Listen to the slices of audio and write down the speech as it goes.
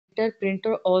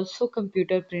Printer also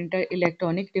computer printer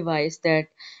electronic device that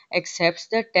accepts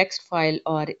the text file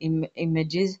or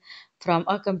images from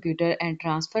a computer and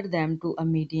transfer them to a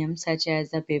medium such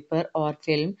as a paper or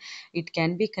film. It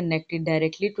can be connected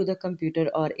directly to the computer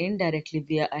or indirectly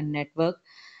via a network.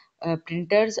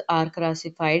 Printers are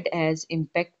classified as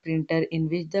impact printer in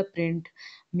which the print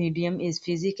medium is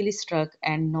physically struck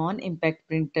and non-impact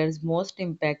printers. Most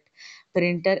impact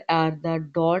printer are the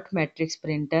dot matrix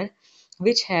printer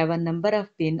which have a number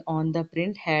of pins on the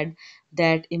print head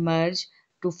that emerge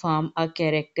to form a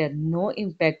character. No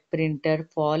impact printer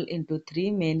fall into three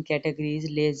main categories.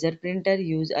 Laser printer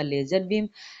use a laser beam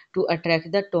to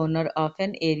attract the toner of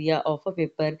an area of a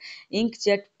paper.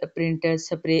 Inkjet printers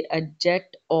spray a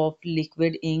jet of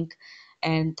liquid ink,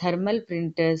 and thermal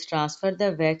printers transfer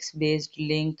the wax-based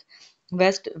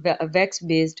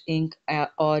ink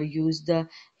or use the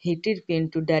heated pen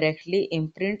to directly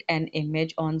imprint an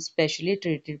image on specially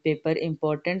treated paper.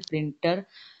 Important printer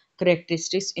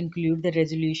characteristics include the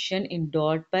resolution in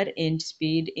dot per inch,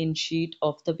 speed in sheet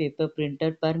of the paper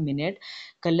printer per minute,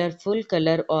 colorful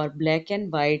color or black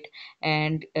and white,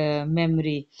 and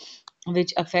memory,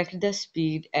 which affect the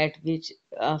speed at which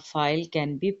a file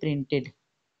can be printed.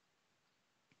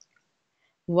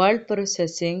 Word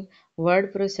processing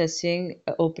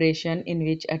operation in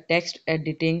which a text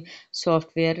editing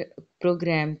software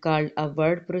program called a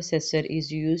word processor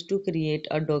is used to create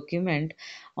a document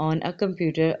on a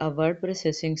computer. A word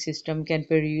processing system can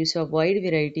produce a wide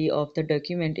variety of the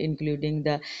document including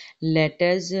the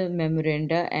letters,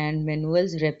 memoranda and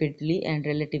manuals rapidly and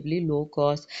relatively low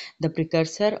cost. The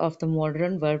precursor of the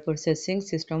modern word processing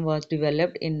system was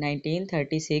developed in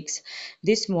 1936.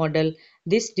 This model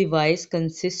this device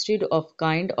consisted of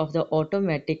kind of the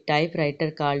automatic typewriter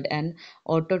called an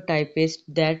autotypist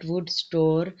that would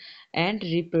store and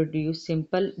reproduce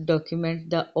simple document.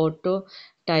 The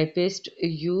autotypist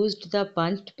used the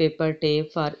punched paper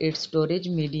tape for its storage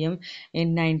medium.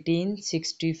 In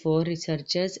 1964,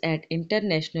 researchers at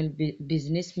International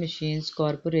Business Machines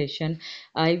Corporation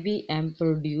 (IBM)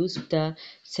 produced the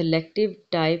selective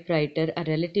typewriter, a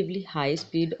relatively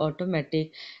high-speed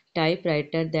automatic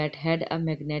typewriter that had a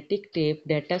magnetic tape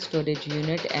data storage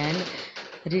unit and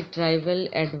retrieval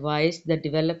advised the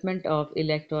development of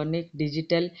electronic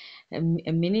digital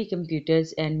mini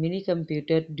computers and mini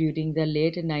computer during the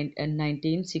late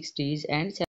 1960s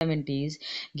and 70s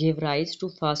gave rise to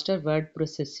faster word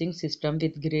processing system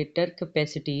with greater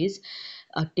capacities.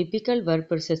 A typical word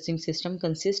processing system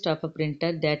consists of a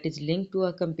printer that is linked to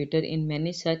a computer. In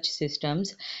many such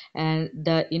systems, and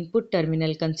the input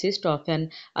terminal consists of an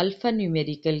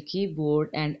alphanumerical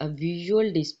keyboard and a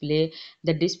visual display.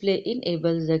 The display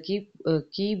enables the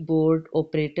keyboard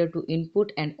operator to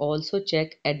input and also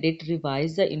check, edit,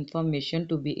 revise the information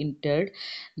to be entered.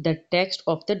 The text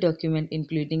of the document,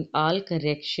 including all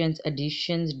corrections,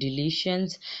 additions,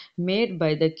 deletions made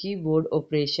by the keyboard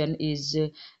operation, is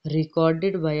recorded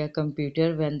by a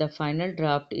computer. When the final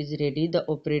draft is ready, the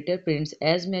operator prints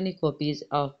as many copies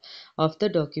of the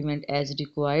document as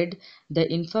required.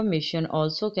 The information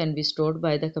also can be stored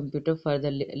by the computer for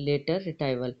the later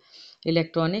retrieval.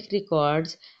 Electronic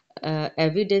records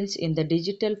evidence in the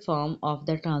digital form of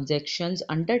the transactions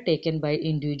undertaken by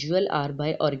individual or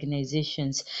by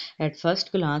organizations. At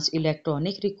first glance,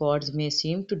 electronic records may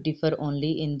seem to differ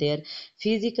only in their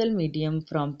physical medium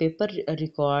from paper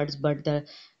records, but the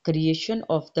creation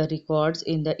of the records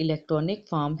in the electronic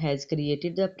form has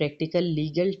created the practical,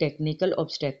 legal, technical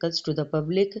obstacles to the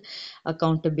public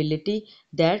accountability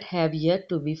that have yet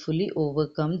to be fully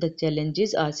overcome. The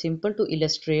challenges are simple to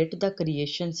illustrate. The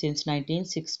creation since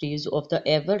 1960s of the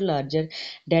ever larger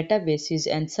databases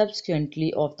and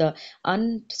subsequently of the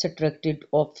unstructured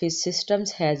office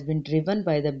systems has been driven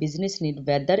by the business need,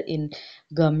 whether in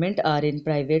government or in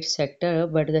private sector.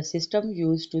 But the system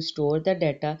used to store the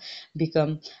data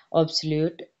become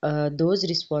obsolete. Those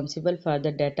responsible for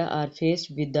the data are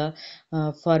faced with the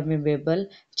formidable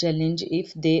challenge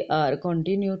if they are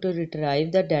continue to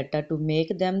retrieve the data to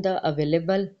make them the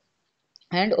available,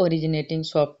 and originating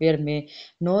software may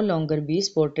no longer be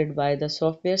supported by the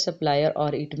software supplier,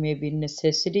 or it may be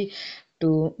necessary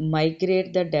to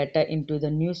migrate the data into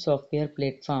the new software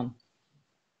platform.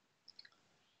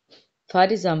 For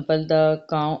example,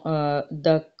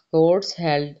 the courts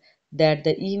held that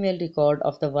the email record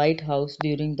of the White House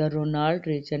during the Ronald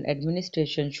Reagan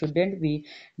administration shouldn't be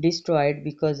destroyed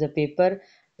because the paper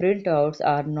printouts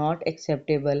are not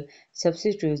acceptable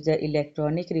substitutes. The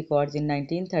electronic records in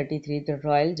 1933, the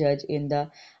royal judge in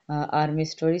the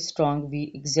Armistice Strong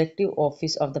v. Executive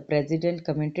Office of the President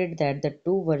commented that the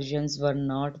two versions were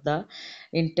not the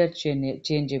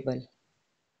interchangeable.